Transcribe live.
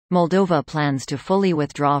Moldova plans to fully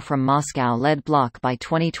withdraw from Moscow-led Bloc by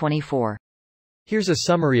 2024. Here's a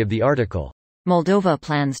summary of the article. Moldova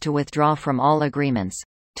plans to withdraw from all agreements,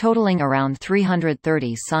 totaling around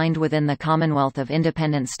 330 signed within the Commonwealth of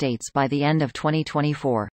Independent States by the end of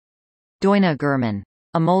 2024. Doina German,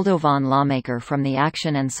 a Moldovan lawmaker from the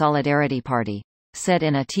Action and Solidarity Party, said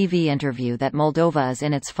in a TV interview that Moldova is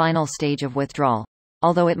in its final stage of withdrawal,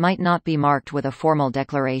 although it might not be marked with a formal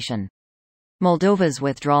declaration. Moldova's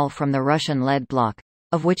withdrawal from the Russian-led Bloc,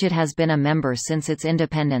 of which it has been a member since its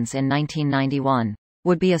independence in 1991,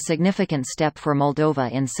 would be a significant step for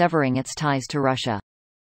Moldova in severing its ties to Russia.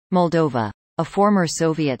 Moldova, a former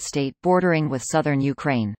Soviet state bordering with southern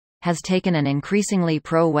Ukraine, has taken an increasingly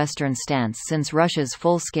pro-Western stance since Russia's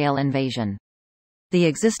full-scale invasion. The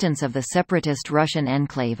existence of the separatist Russian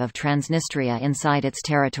enclave of Transnistria inside its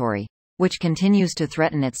territory, which continues to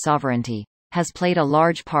threaten its sovereignty, has played a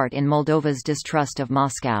large part in Moldova's distrust of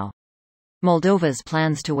Moscow. Moldova's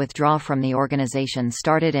plans to withdraw from the organization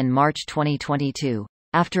started in March 2022,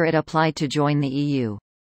 after it applied to join the EU.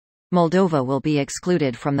 Moldova will be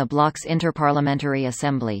excluded from the Bloc's Interparliamentary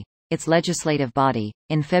Assembly, its legislative body,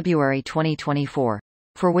 in February 2024,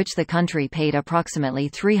 for which the country paid approximately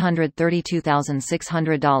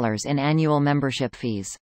 $332,600 in annual membership fees.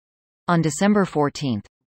 On December 14,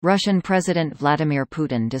 Russian President Vladimir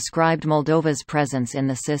Putin described Moldova's presence in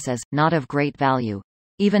the CIS as not of great value,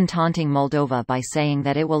 even taunting Moldova by saying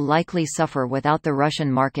that it will likely suffer without the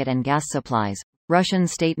Russian market and gas supplies, Russian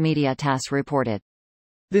state media TASS reported.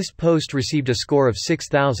 This post received a score of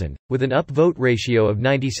 6,000, with an upvote ratio of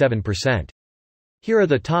 97%. Here are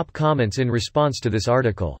the top comments in response to this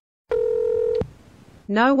article.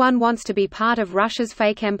 No one wants to be part of Russia's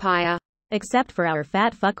fake empire. Except for our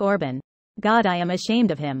fat fuck Orban. God, I am ashamed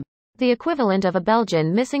of him. The equivalent of a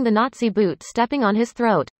Belgian missing the Nazi boot stepping on his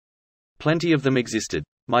throat. Plenty of them existed.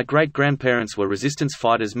 My great-grandparents were resistance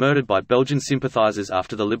fighters murdered by Belgian sympathizers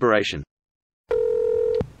after the liberation.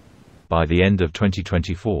 By the end of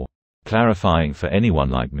 2024. Clarifying for anyone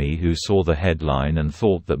like me who saw the headline and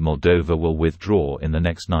thought that Moldova will withdraw in the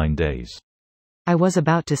next 9 days. I was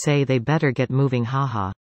about to say they better get moving,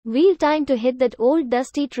 haha. Real time to hit that old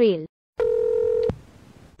dusty trail.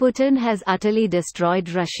 Putin has utterly destroyed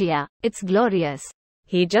Russia. It's glorious.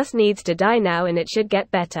 He just needs to die now and it should get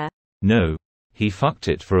better. No. He fucked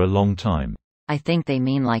it for a long time. I think they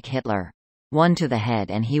mean like Hitler. One to the head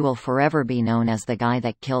and he will forever be known as the guy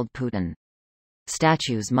that killed Putin.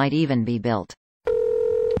 Statues might even be built.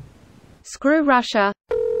 Screw Russia.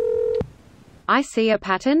 I see a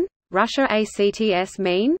pattern. Russia acts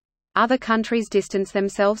mean. Other countries distance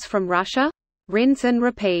themselves from Russia. Rinse and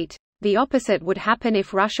repeat. The opposite would happen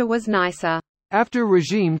if Russia was nicer. After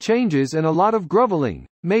regime changes and a lot of groveling,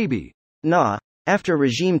 maybe. Nah, after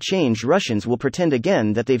regime change Russians will pretend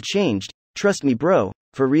again that they've changed, trust me bro,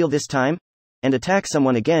 for real this time? And attack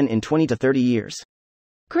someone again in 20 to 30 years.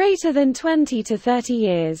 Greater than 20 to 30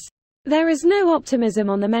 years. There is no optimism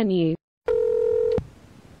on the menu.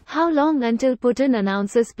 How long until Putin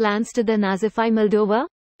announces plans to denazify Moldova?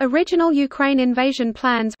 Original Ukraine invasion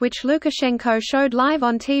plans, which Lukashenko showed live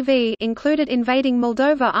on TV, included invading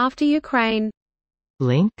Moldova after Ukraine.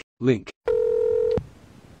 Link?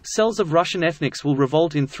 Cells of Russian ethnics will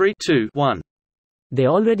revolt in 3, 2, 1. They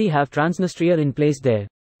already have Transnistria in place there.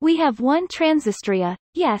 We have one Transnistria,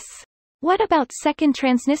 yes. What about second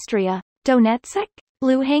Transnistria? Donetsk?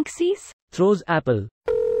 Luhanskis? Throws apple.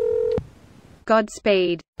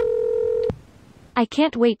 Godspeed. I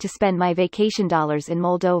can't wait to spend my vacation dollars in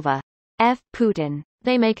Moldova. F. Putin.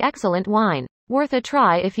 They make excellent wine. Worth a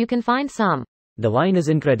try if you can find some. The wine is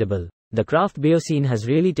incredible. The craft beer scene has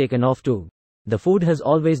really taken off too. The food has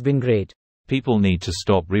always been great. People need to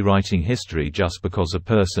stop rewriting history just because a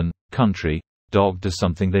person, country, dog does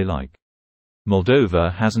something they like.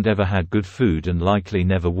 Moldova hasn't ever had good food and likely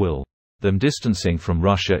never will. Them distancing from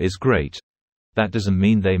Russia is great. That doesn't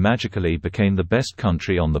mean they magically became the best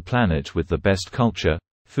country on the planet with the best culture,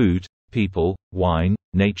 food, people, wine,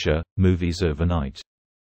 nature, movies overnight.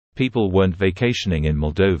 People weren't vacationing in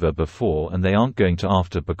Moldova before and they aren't going to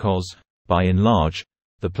after because, by and large,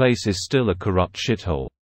 the place is still a corrupt shithole.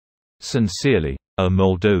 Sincerely, a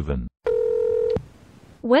Moldovan.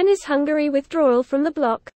 When is Hungary withdrawal from the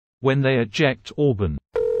bloc? When they eject Orban.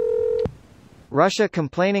 Russia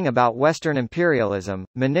complaining about Western imperialism,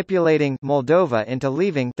 manipulating Moldova into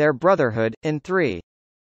leaving their brotherhood, in 3,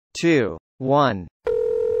 2, 1.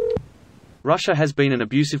 Russia has been an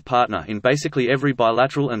abusive partner in basically every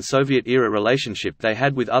bilateral and Soviet-era relationship they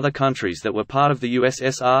had with other countries that were part of the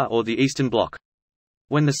USSR or the Eastern Bloc.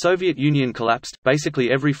 When the Soviet Union collapsed,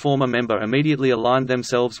 basically every former member immediately aligned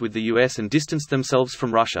themselves with the US and distanced themselves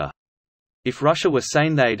from Russia. If Russia were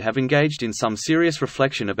sane, they'd have engaged in some serious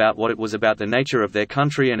reflection about what it was about the nature of their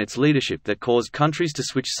country and its leadership that caused countries to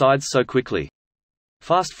switch sides so quickly.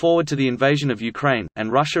 Fast forward to the invasion of Ukraine,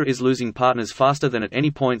 and Russia is losing partners faster than at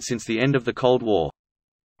any point since the end of the Cold War.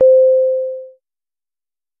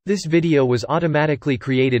 This video was automatically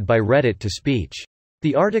created by Reddit to speech.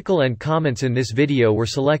 The article and comments in this video were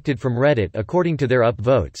selected from Reddit according to their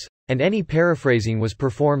upvotes, and any paraphrasing was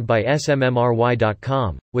performed by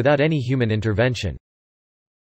smmry.com, without any human intervention.